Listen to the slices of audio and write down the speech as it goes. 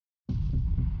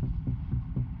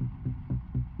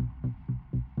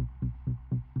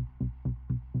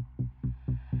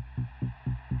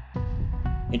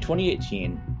In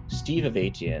 2018, Steve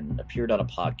Avatian appeared on a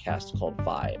podcast called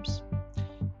Vibes.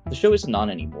 The show isn't on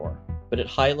anymore, but it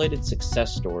highlighted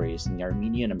success stories in the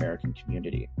Armenian American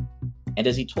community. And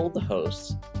as he told the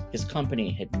hosts, his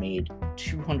company had made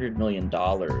 $200 million in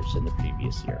the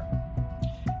previous year.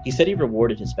 He said he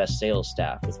rewarded his best sales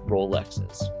staff with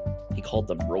Rolexes. He called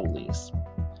them Rollies.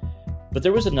 But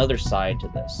there was another side to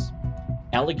this.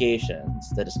 Allegations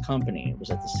that his company was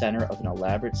at the center of an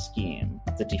elaborate scheme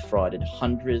that defrauded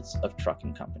hundreds of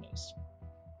trucking companies.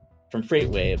 From Freight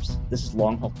Waves, this is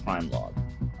Long Haul Crime Log,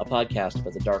 a podcast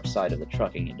about the dark side of the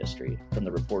trucking industry from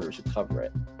the reporters who cover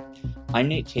it. I'm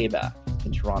Nate Tabak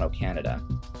in Toronto, Canada.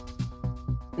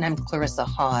 And I'm Clarissa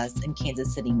Hawes in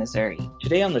Kansas City, Missouri.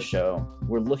 Today on the show,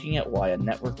 we're looking at why a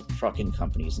network of trucking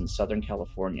companies in Southern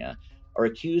California are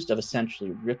accused of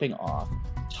essentially ripping off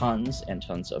tons and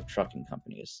tons of trucking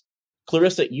companies.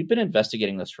 Clarissa, you've been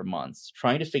investigating this for months,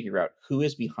 trying to figure out who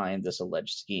is behind this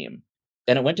alleged scheme.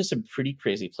 And it went to some pretty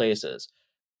crazy places.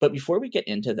 But before we get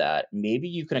into that, maybe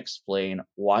you can explain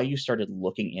why you started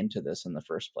looking into this in the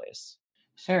first place.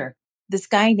 Sure. This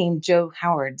guy named Joe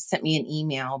Howard sent me an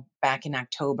email back in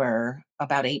October,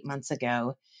 about 8 months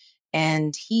ago.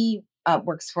 And he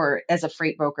works as a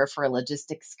freight broker for a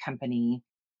logistics company.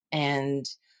 And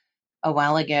a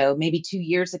while ago, maybe 2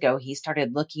 years ago, he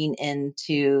started looking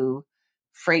into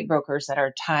freight brokers that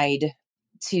are tied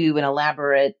to an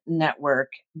elaborate network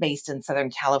based in Southern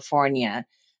California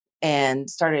and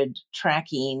started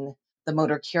tracking the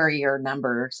motor carrier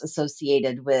numbers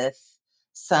associated with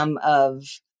some of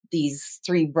these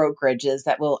three brokerages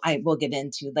that I will get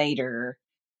into later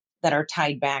that are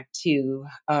tied back to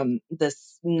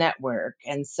this network.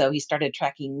 And so he started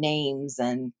tracking names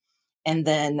and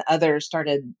then others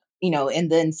started,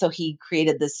 and then so he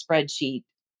created this spreadsheet,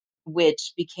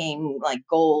 which became like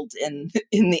gold in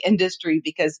the industry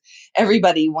because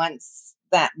everybody wants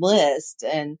that list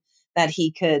and that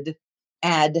he could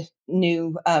add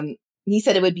new, he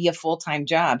said it would be a full-time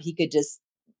job. He could just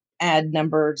add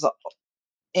numbers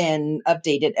and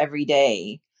update it every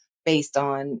day based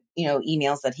on,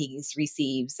 emails that he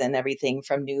receives and everything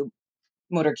from new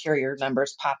motor carrier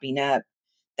numbers popping up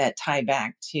that tie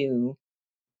back to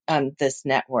this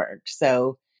network.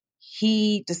 So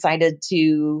he decided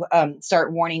to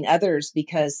start warning others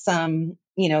because some,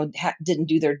 didn't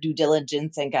do their due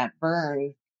diligence and got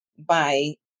burned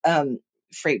by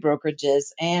freight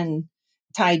brokerages and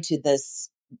tied to this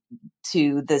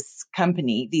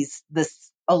company,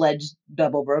 this alleged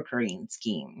double brokering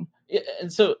scheme. Yeah,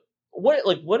 and so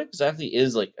what exactly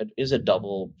is a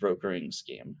double brokering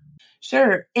scheme?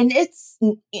 Sure. And it's,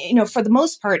 for the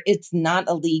most part, it's not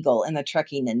illegal in the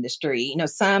trucking industry.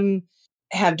 Some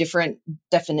have different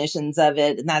definitions of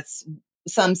it, and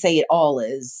some say it all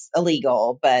is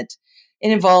illegal, but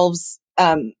it involves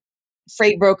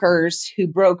freight brokers who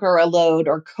broker a load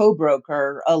or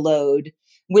co-broker a load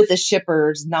with the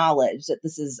shipper's knowledge that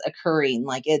this is occurring.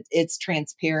 Like it's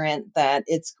transparent that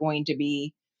it's going to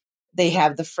be, they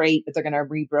have the freight, but they're going to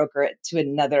rebroker it to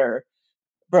another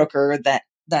broker that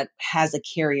has a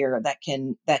carrier that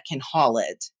can haul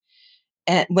it.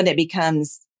 And when it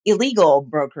becomes illegal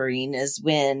brokering is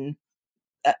when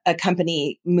a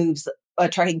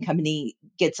trucking company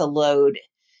gets a load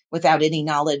without any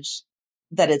knowledge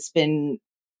that it's been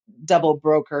double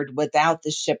brokered without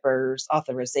the shipper's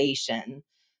authorization.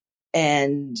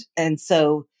 And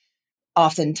so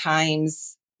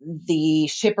oftentimes the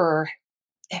shipper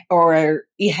or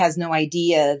he has no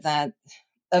idea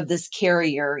of this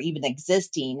carrier even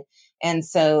existing. And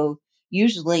so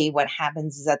usually what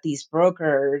happens is that these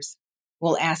brokers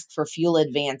will ask for fuel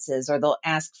advances or they'll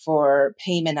ask for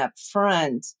payment up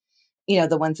front.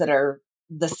 The ones that are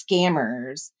the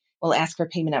scammers will ask for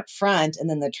payment up front. And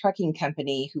then the trucking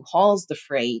company who hauls the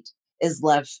freight is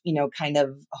left, kind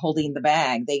of holding the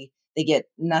bag. They get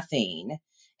nothing.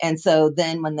 And so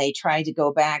then when they try to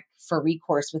go back for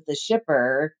recourse with the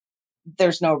shipper,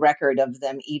 there's no record of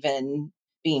them even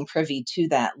being privy to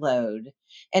that load.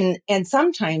 And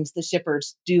sometimes the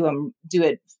shippers do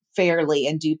it fairly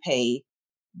and do pay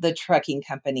the trucking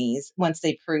companies once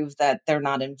they prove that they're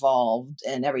not involved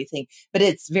and everything. But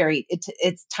it's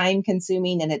it's time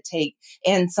consuming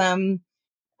and some,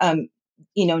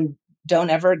 don't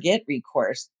ever get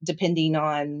recourse depending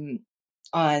on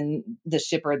the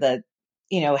shipper that,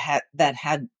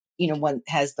 one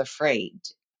has the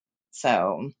freight.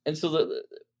 So, And so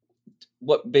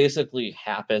what basically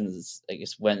happens, I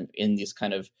guess, when in these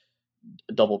kind of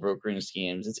double brokering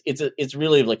schemes, it's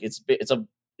really like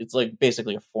it's like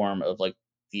basically a form of like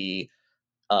the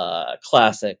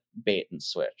classic bait and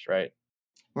switch, right?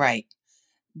 Right.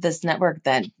 This network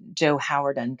that Joe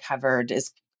Howard uncovered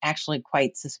is actually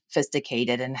quite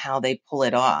sophisticated in how they pull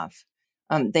it off.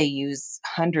 They use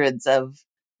hundreds of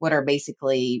what are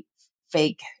basically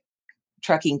fake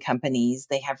trucking companies.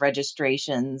 They have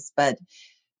registrations, but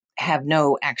have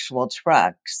no actual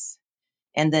trucks.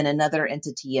 And then another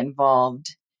entity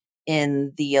involved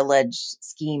in the alleged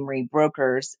scheme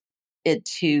rebrokers it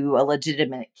to a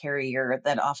legitimate carrier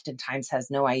that oftentimes has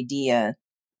no idea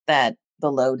that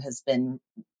the load has been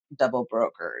double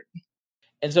brokered.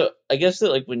 And so I guess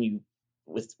that like when you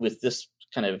with this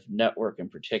kind of network in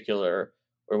particular,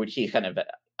 or what he kind of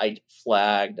I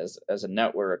flagged as a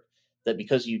network, that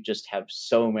because you just have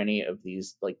so many of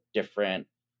these like different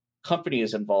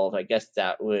companies involved, I guess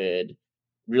that would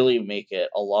really make it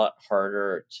a lot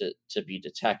harder to be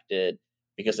detected.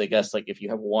 Because I guess like if you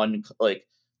have one like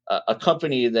a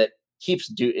company that keeps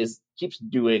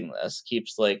doing this,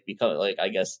 keeps like becoming like I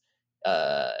guess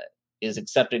uh is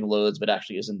accepting loads but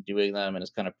actually isn't doing them and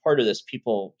is kind of part of this,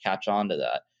 people catch on to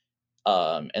that.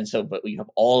 And so but we have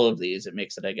all of these, it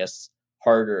makes it I guess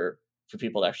harder for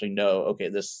people to actually know, okay,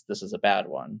 this is a bad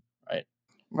one, right?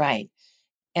 Right.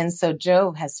 And so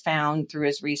Joe has found through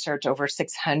his research over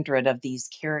 600 of these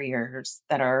carriers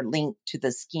that are linked to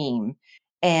the scheme.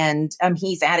 And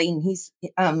he's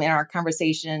in our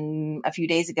conversation a few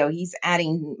days ago, he's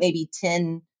adding maybe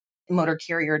 10 motor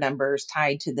carrier numbers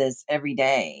tied to this every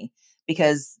day.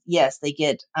 Because, yes, they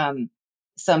get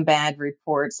some bad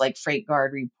reports, like Freight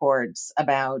Guard reports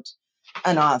about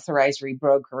unauthorized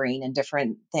rebrokering and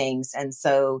different things. And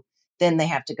so then they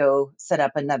have to go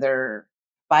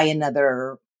buy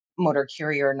another motor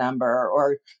carrier number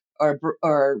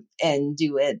or and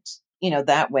do it,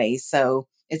 that way. So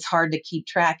it's hard to keep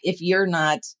track if you're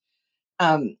not,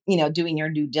 doing your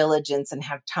due diligence and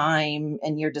have time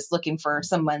and you're just looking for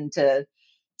someone to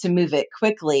move it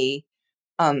quickly.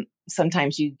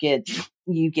 Sometimes you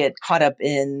get caught up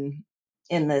in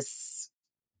this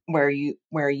where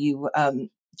you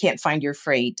can't find your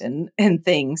freight and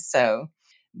things. So,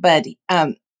 but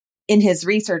in his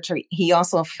research, he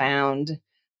also found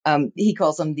he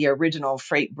calls them the original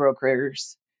freight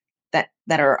brokers that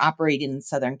are operating in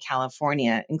Southern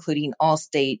California, including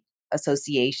Allstate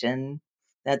Association,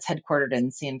 that's headquartered in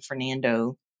San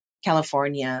Fernando,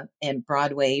 California, and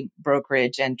Broadway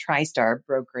Brokerage and TriStar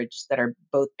Brokerage that are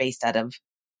both based out of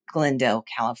Glendale,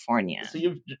 California. So you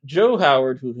have Joe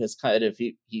Howard, who has kind of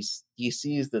he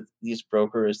sees that these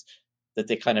brokers, that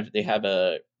they have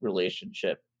a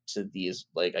relationship to these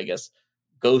like I guess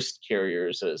ghost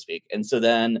carriers, so to speak. And so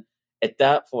then at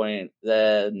that point,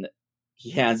 then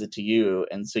he hands it to you,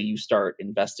 and so you start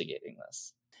investigating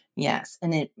this. Yes,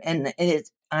 and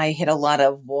I hit a lot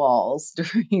of walls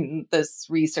during this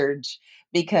research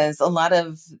because a lot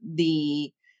of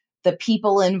the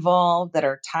people involved that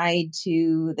are tied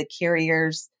to the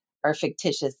carriers are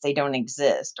fictitious. They don't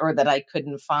exist or that I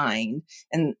couldn't find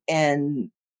and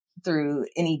through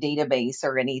any database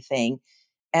or anything.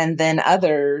 And then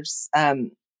others,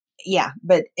 yeah,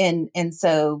 but and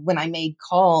so when I made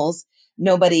calls,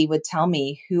 nobody would tell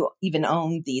me who even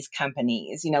owned these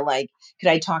companies. Like, could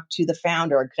I talk to the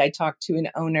founder or could I talk to an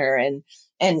owner?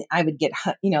 And I would get,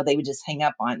 they would just hang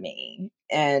up on me.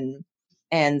 And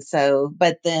so,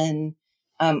 but then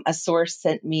a source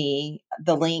sent me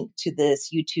the link to this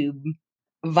YouTube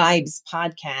Vibes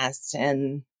podcast,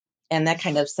 and that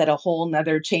kind of set a whole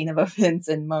nother chain of events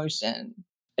in motion.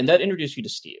 And that introduced you to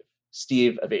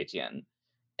Steve Avatian.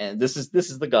 And this is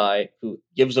the guy who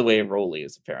gives away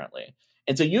rollies apparently.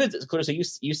 And so Clarissa,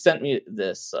 you sent me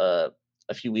this a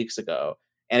few weeks ago,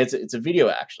 and it's a video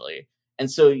actually. And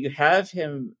so you have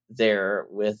him there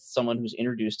with someone who's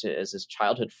introduced it as his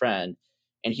childhood friend,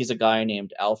 and he's a guy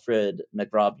named Alfred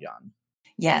McRobian.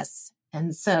 Yes.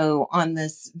 And so on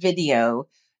this video,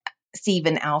 Steve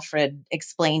and Alfred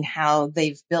explain how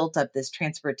they've built up this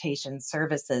transportation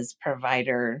services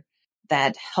provider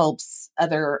that helps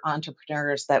other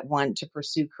entrepreneurs that want to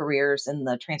pursue careers in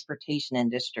the transportation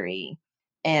industry.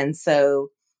 And so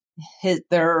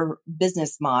their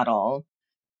business model,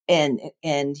 and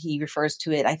he refers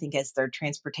to it, I think, as their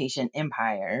transportation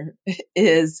empire,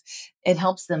 is it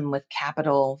helps them with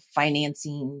capital,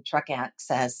 financing, truck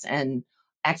access, and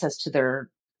access to their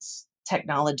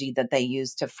technology that they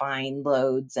use to find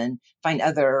loads and find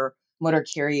other motor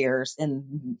carriers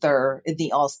in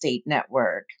the Allstate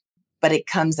network. But it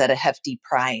comes at a hefty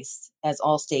price, as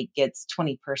Allstate gets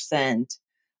 20%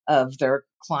 of their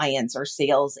clients or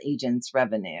sales agents'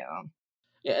 revenue.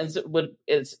 Yeah, and so, but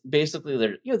it's basically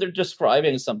they're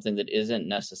describing something that isn't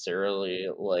necessarily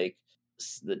like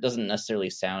that doesn't necessarily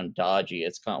sound dodgy.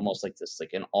 It's kind of almost like this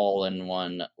like an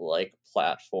all-in-one like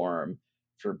platform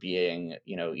for being,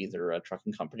 either a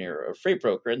trucking company or a freight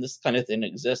broker. And this kind of thing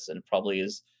exists, and it probably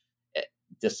is,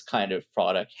 this kind of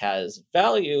product has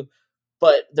value,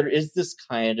 but there is this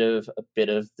kind of a bit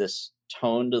of this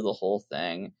tone to the whole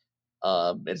thing.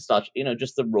 It's not,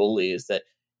 just the rollies that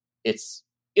it's,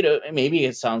 maybe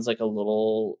it sounds like a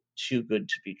little too good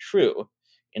to be true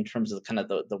in terms of kind of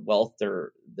the wealth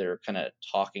they're kind of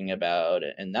talking about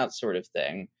and that sort of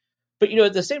thing. But,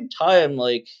 at the same time,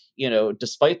 like,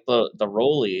 despite the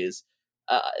rollies,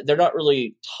 they're not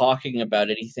really talking about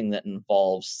anything that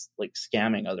involves like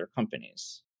scamming other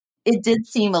companies. It did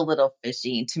seem a little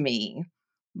fishy to me,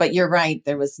 but you're right.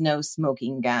 There was no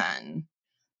smoking gun,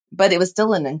 but it was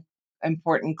still an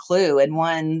important clue, and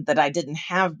one that I didn't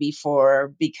have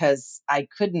before because I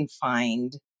couldn't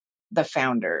find the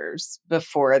founders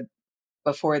before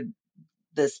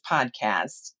this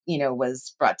podcast,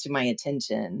 was brought to my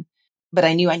attention. But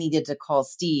I knew I needed to call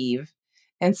Steve.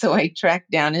 And so I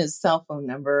tracked down his cell phone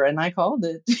number and I called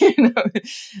it.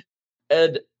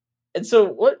 And so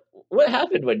what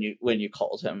happened when you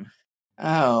called him?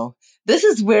 Oh, this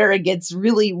is where it gets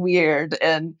really weird.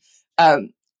 And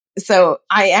so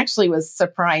I actually was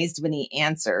surprised when he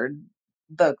answered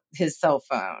his cell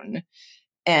phone.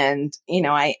 And,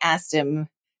 I asked him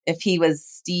if he was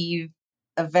Steve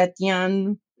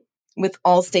Avetian with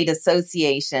Allstate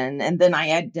Association. And then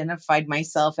I identified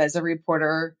myself as a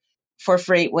reporter for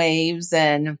Freight Waves.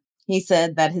 And he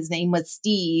said that his name was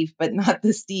Steve, but not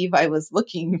the Steve I was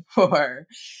looking for.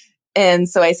 And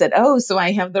so I said, oh, so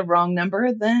I have the wrong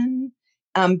number then?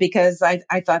 Because I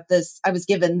thought I was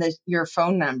given your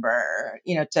phone number,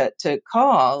 to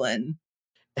call. And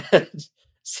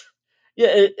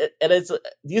yeah, and it's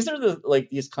these are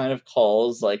these kind of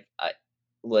calls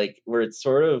where it's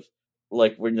sort of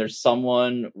like when there's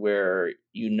someone where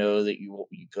that you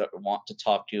want to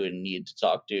talk to and need to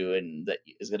talk to, and that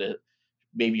is going to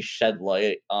maybe shed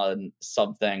light on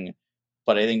something.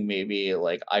 But I think maybe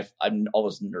I'm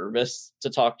always nervous to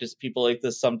talk to people like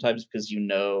this sometimes, because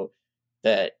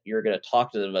that you're going to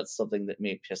talk to them about something that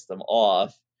may piss them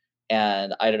off.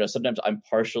 And I don't know, sometimes I'm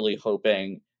partially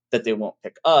hoping that they won't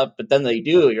pick up, but then they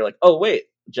do. You're like, oh wait,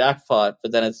 jackpot.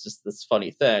 But then it's just this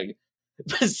funny thing.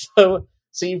 So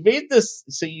you made this.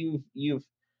 So you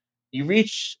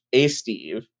reach a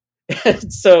Steve.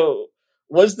 And so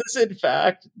was this in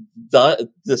fact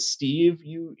the Steve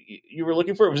you were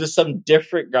looking for? Or was this some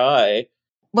different guy?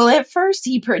 Well, at first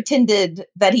he pretended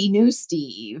that he knew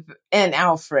Steve and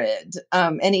Alfred,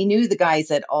 and he knew the guys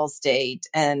at Allstate.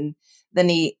 And then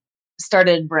he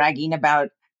started bragging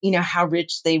about, how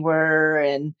rich they were,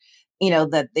 and,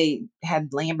 that they had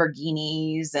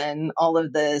Lamborghinis and all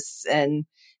of this, and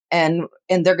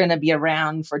they're going to be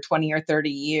around for 20 or 30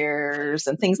 years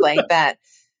and things like that.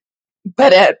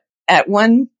 But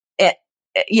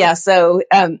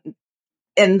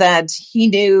and that he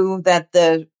knew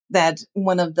that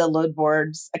one of the load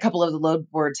boards, a couple of the load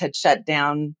boards had shut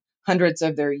down hundreds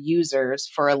of their users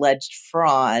for alleged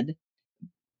fraud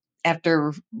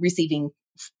after receiving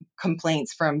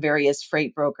complaints from various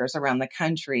freight brokers around the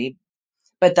country,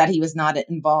 but that he was not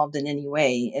involved in any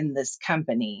way in this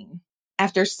company.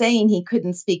 After saying he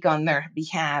couldn't speak on their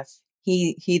behalf,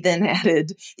 he then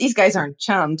added, these guys aren't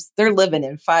chumps. They're living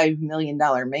in $5 million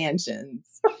mansions.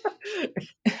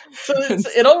 So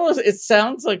it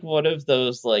sounds like one of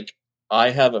those, I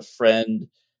have a friend,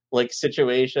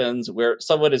 situations where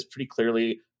someone is pretty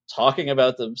clearly talking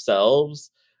about themselves.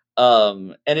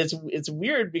 And it's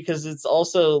weird because it's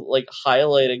also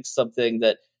highlighting something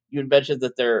that you had mentioned,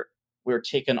 that we're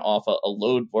taken off a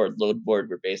load board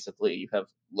where basically you have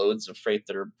loads of freight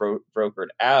that are brokered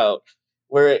out,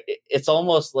 where it's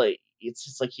almost like it's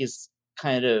just like he's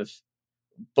kind of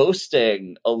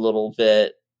boasting a little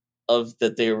bit of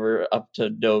that they were up to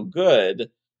no good,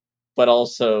 but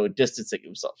also distancing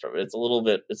himself from it. It's a little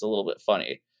bit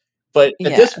funny. But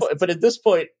at this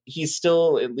point, he's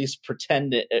still at least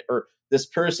pretending, or this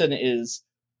person is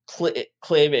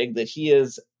claiming that he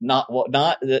is not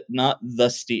the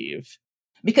Steve,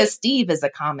 because Steve is a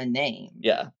common name.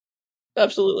 Yeah,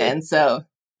 absolutely. And so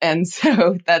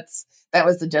that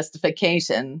was the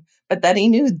justification, but that he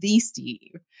knew the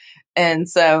Steve. And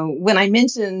so when I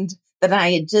mentioned that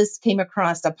I had just came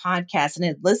across a podcast and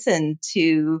had listened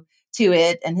to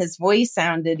it, and his voice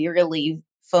sounded eerily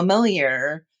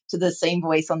familiar to the same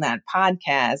voice on that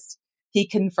podcast, he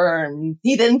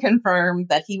then confirmed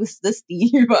that he was the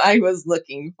Steve I was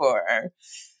looking for,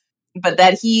 but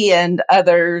that he and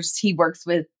others he works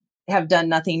with have done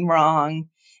nothing wrong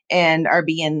and are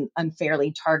being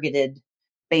unfairly targeted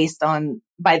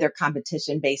by their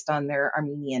competition based on their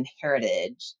Armenian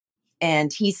heritage.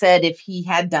 And he said if he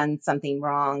had done something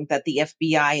wrong, that the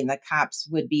FBI and the cops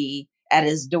would be at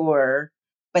his door,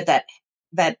 but that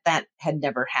had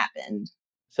never happened.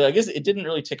 So I guess it didn't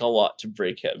really take a lot to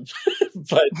break him,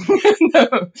 but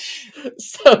No.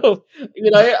 so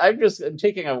I'm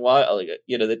taking a while,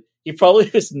 that he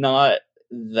probably was not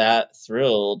that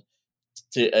thrilled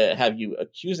to have you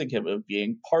accusing him of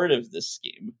being part of this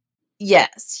scheme.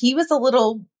 Yes, he was a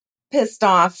little pissed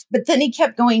off, but then he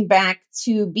kept going back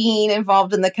to being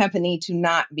involved in the company to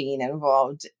not being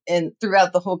involved in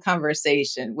throughout the whole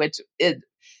conversation, which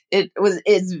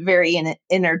is very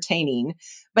entertaining.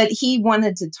 But he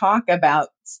wanted to talk about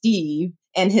Steve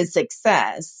and his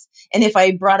success, and if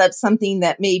I brought up something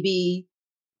that maybe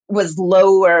was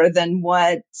lower than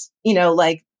what,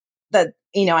 like that,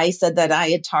 I said that I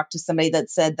had talked to somebody that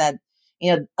said that,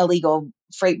 illegal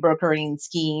freight brokering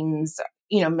schemes,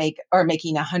 are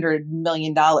making $100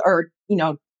 million, or,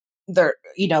 they're,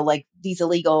 like these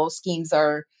illegal schemes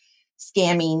are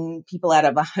scamming people out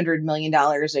of $100 million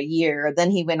a year.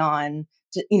 Then he went on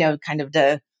to, kind of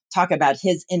to talk about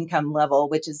his income level,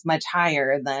 which is much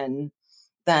higher than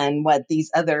what these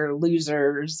other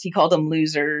losers, he called them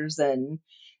losers and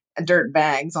dirt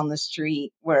bags on the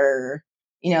street were,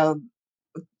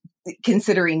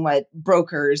 considering what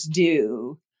brokers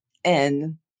do.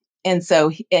 And so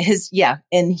he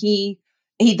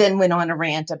then went on a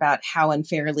rant about how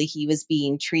unfairly he was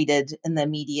being treated in the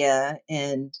media,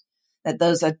 and that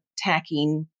those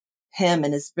attacking him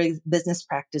and his business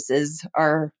practices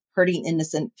are hurting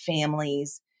innocent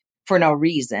families for no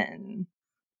reason.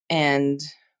 And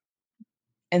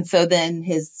so then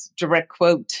his direct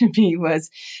quote to me was,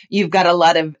 "You've got a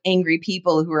lot of angry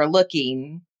people who are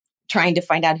looking, trying to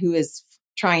find out who is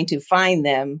trying to find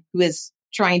them, who is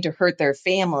trying to hurt their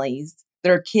families,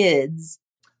 their kids."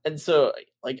 And so,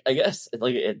 I guess,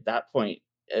 at that point,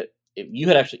 if you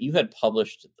had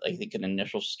published, I think, an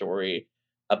initial story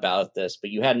about this, but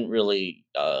you hadn't really,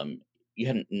 you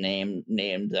hadn't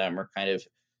named them, or kind of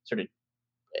sort of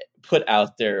put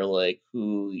out there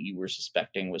who you were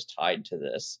suspecting was tied to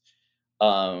this.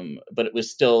 But it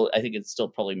was still, I think it still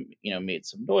probably, made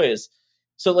some noise.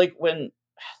 So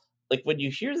when you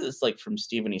hear this, from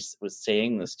Steve, and he was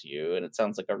saying this to you, and it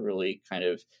sounds like a really kind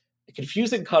of a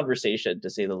confusing conversation, to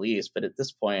say the least. But at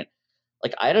this point,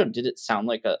 did it sound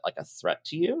like a threat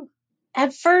to you?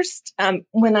 At first,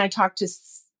 when I talked to,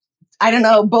 I don't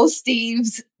know, both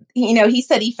Steves, he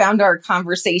said he found our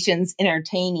conversations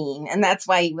entertaining, and that's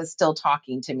why he was still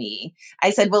talking to me. I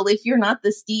said, well, if you're not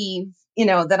the Steve,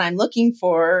 that I'm looking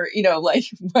for, why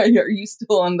are you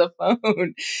still on the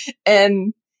phone?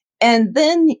 And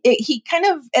then he kind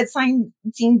of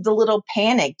seemed a little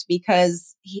panicked,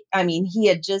 because he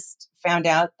had just found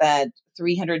out that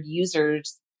 300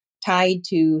 users tied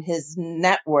to his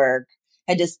network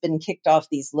had just been kicked off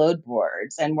these load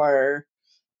boards, and were,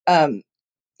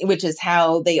 which is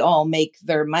how they all make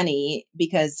their money,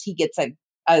 because he gets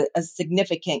a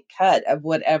significant cut of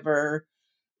whatever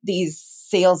these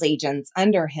sales agents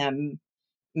under him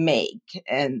make.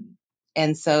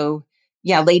 And so,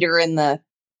 yeah, later in the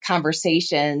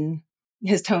conversation,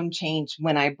 his tone changed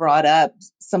when I brought up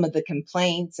some of the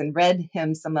complaints and read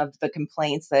him some of the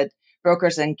complaints that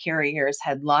brokers and carriers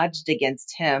had lodged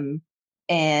against him,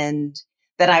 and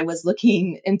that I was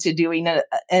looking into doing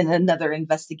another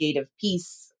investigative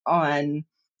piece on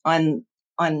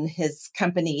his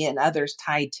company and others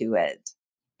tied to it.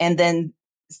 And then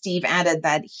Steve added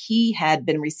that he had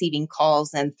been receiving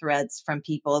calls and threats from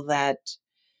people that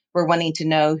were wanting to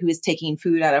know who is taking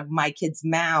food out of my kids'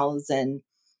 mouths, and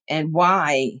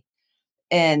why.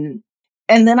 And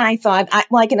then I thought,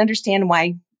 I can understand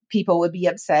why people would be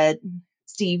upset.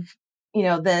 Steve,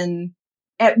 then,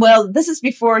 well, this is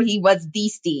before he was the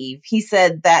Steve. He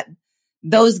said that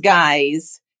those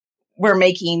guys were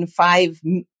making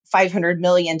 $500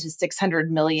 million to $600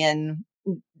 million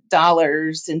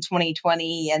in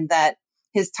 2020, and that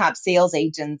his top sales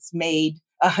agents made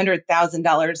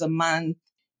 $100,000 a month.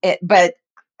 But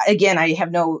again, I have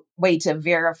no way to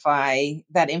verify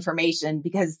that information,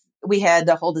 because we had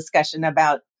a whole discussion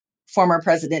about former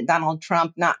President Donald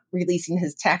Trump not releasing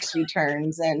his tax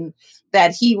returns, and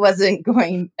that he wasn't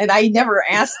going, and I never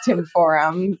asked him for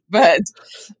them, but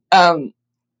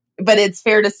it's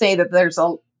fair to say that there's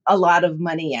a lot of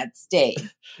money at stake.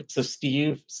 So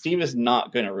Steve is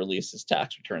not going to release his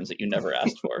tax returns that you never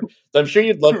asked for. So I'm sure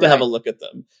you'd love to have a look at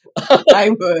them. I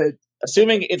would,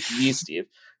 assuming it's the Steve.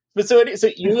 But so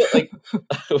you,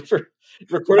 we're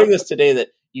recording this today, that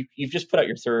you've just put out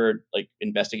your third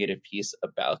investigative piece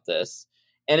about this,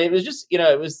 and it was just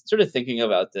it was sort of thinking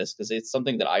about this, because it's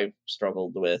something that I've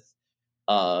struggled with,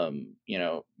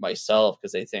 myself,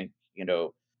 because I think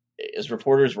as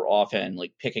reporters, we're often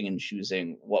like picking and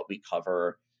choosing what we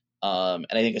cover. And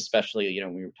I think especially,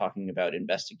 when we were talking about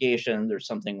investigations or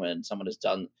something, when someone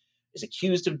is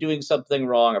accused of doing something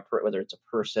wrong, whether it's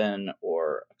a person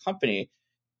or a company.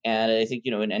 And I think,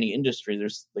 in any industry,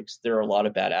 there are a lot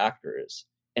of bad actors,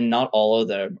 and not all of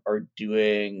them are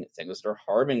doing things that are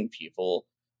harming people.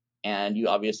 And you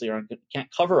obviously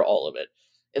can't cover all of it.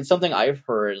 And something I've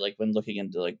heard, like when looking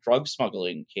into like drug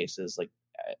smuggling cases, like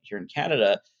here in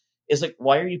Canada, is like,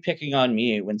 why are you picking on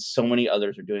me when so many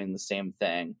others are doing the same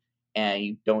thing and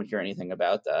you don't hear anything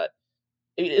about that?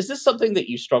 I mean, is this something that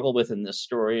you struggle with in this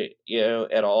story,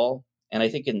 at all? And I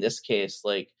think in this case,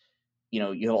 like,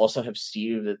 you also have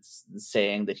Steve that's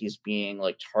saying that he's being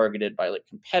like targeted by like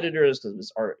competitors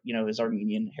because of his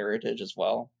Armenian heritage as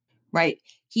well. Right.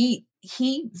 He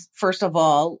first of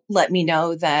all let me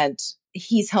know that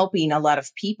he's helping a lot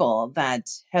of people that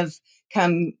have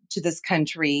come to this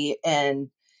country, and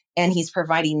he's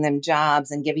providing them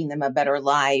jobs and giving them a better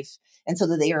life, and so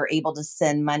that they are able to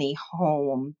send money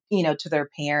home, to their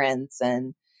parents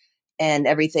and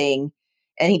everything.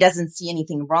 And he doesn't see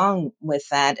anything wrong with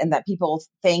that, and that people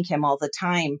thank him all the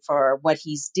time for what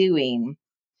he's doing,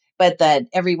 but that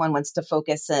everyone wants to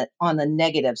focus on the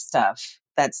negative stuff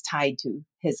that's tied to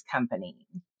his company.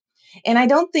 And I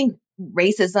don't think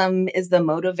racism is the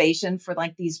motivation for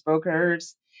like these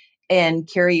brokers and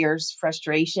carriers'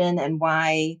 frustration and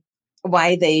why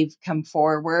they've come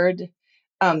forward.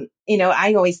 I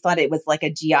always thought it was like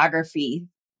a geography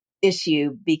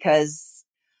issue, because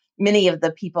many of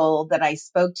the people that I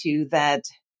spoke to that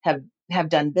have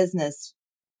done business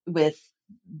with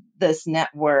this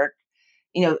network,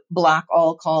 block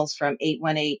all calls from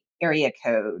 818 area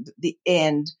code,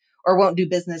 or won't do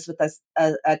business with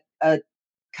a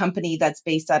company that's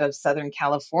based out of Southern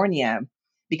California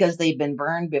because they've been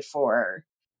burned before.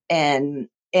 And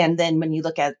then when you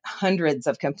look at hundreds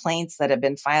of complaints that have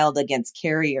been filed against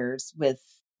carriers with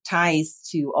ties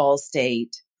to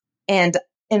Allstate. And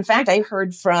in fact, I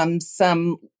heard from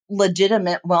some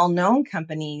legitimate, well-known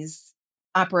companies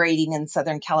operating in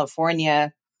Southern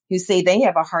California who say they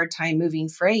have a hard time moving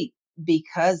freight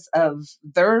because of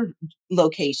their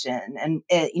location. And,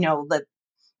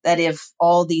 that if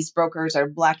all these brokers are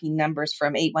blocking numbers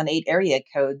from 818 area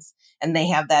codes and they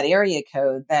have that area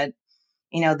code, that,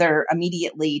 they're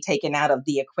immediately taken out of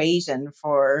the equation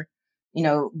for,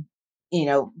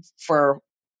 for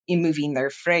moving their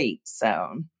freight.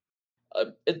 So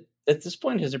at this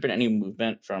point, has there been any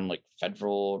movement from like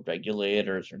federal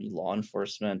regulators or any law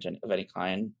enforcement of any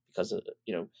kind because of,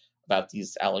 about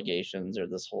these allegations or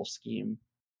this whole scheme?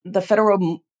 The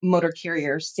Federal Motor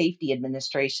Carrier Safety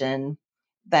Administration,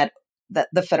 that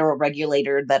the federal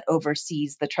regulator that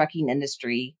oversees the trucking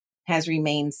industry, has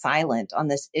remained silent on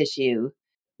this issue,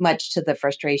 much to the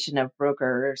frustration of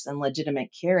brokers and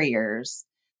legitimate carriers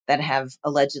that have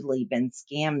allegedly been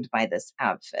scammed by this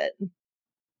outfit.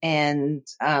 And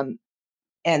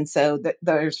so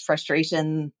there's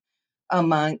frustration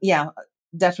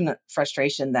definite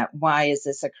frustration that why is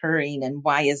this occurring, and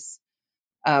why is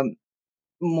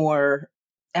more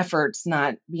efforts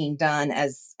not being done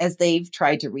as they've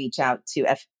tried to reach out to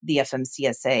the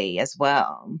FMCSA as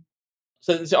well.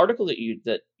 So this article that you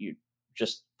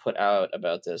just put out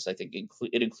about this, I think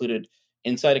it included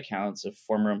inside accounts of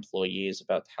former employees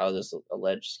about how this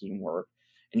alleged scheme worked.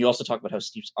 And you also talk about how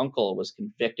Steve's uncle was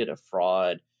convicted of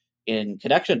fraud in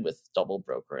connection with double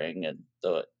brokering. And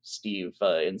Steve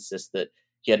insists that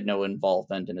he had no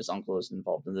involvement and his uncle is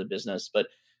involved in the business. But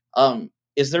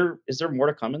is there more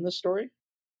to come in this story?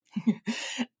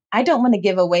 I don't want to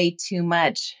give away too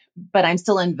much, but I'm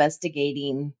still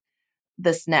investigating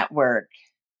this network.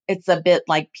 It's a bit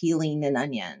like peeling an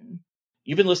onion.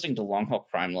 You've been listening to Long Haul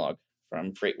Crime Log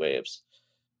from FreightWaves.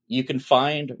 You can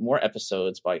find more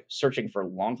episodes by searching for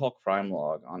Long Haul Crime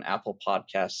Log on Apple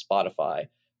Podcasts, Spotify,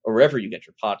 or wherever you get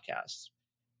your podcasts.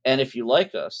 And if you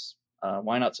like us,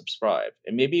 why not subscribe?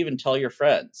 And maybe even tell your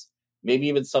friends. Maybe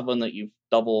even someone that you've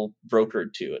double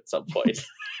brokered to at some point.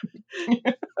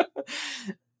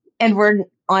 And we're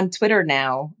on Twitter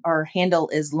now. Our handle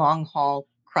is Long Haul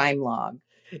Crime Log.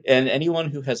 And anyone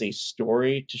who has a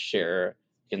story to share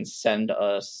can send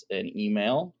us an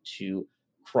email to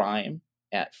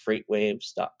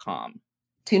crime@freightwaves.com.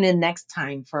 Tune in next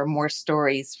time for more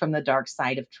stories from the dark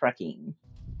side of trucking.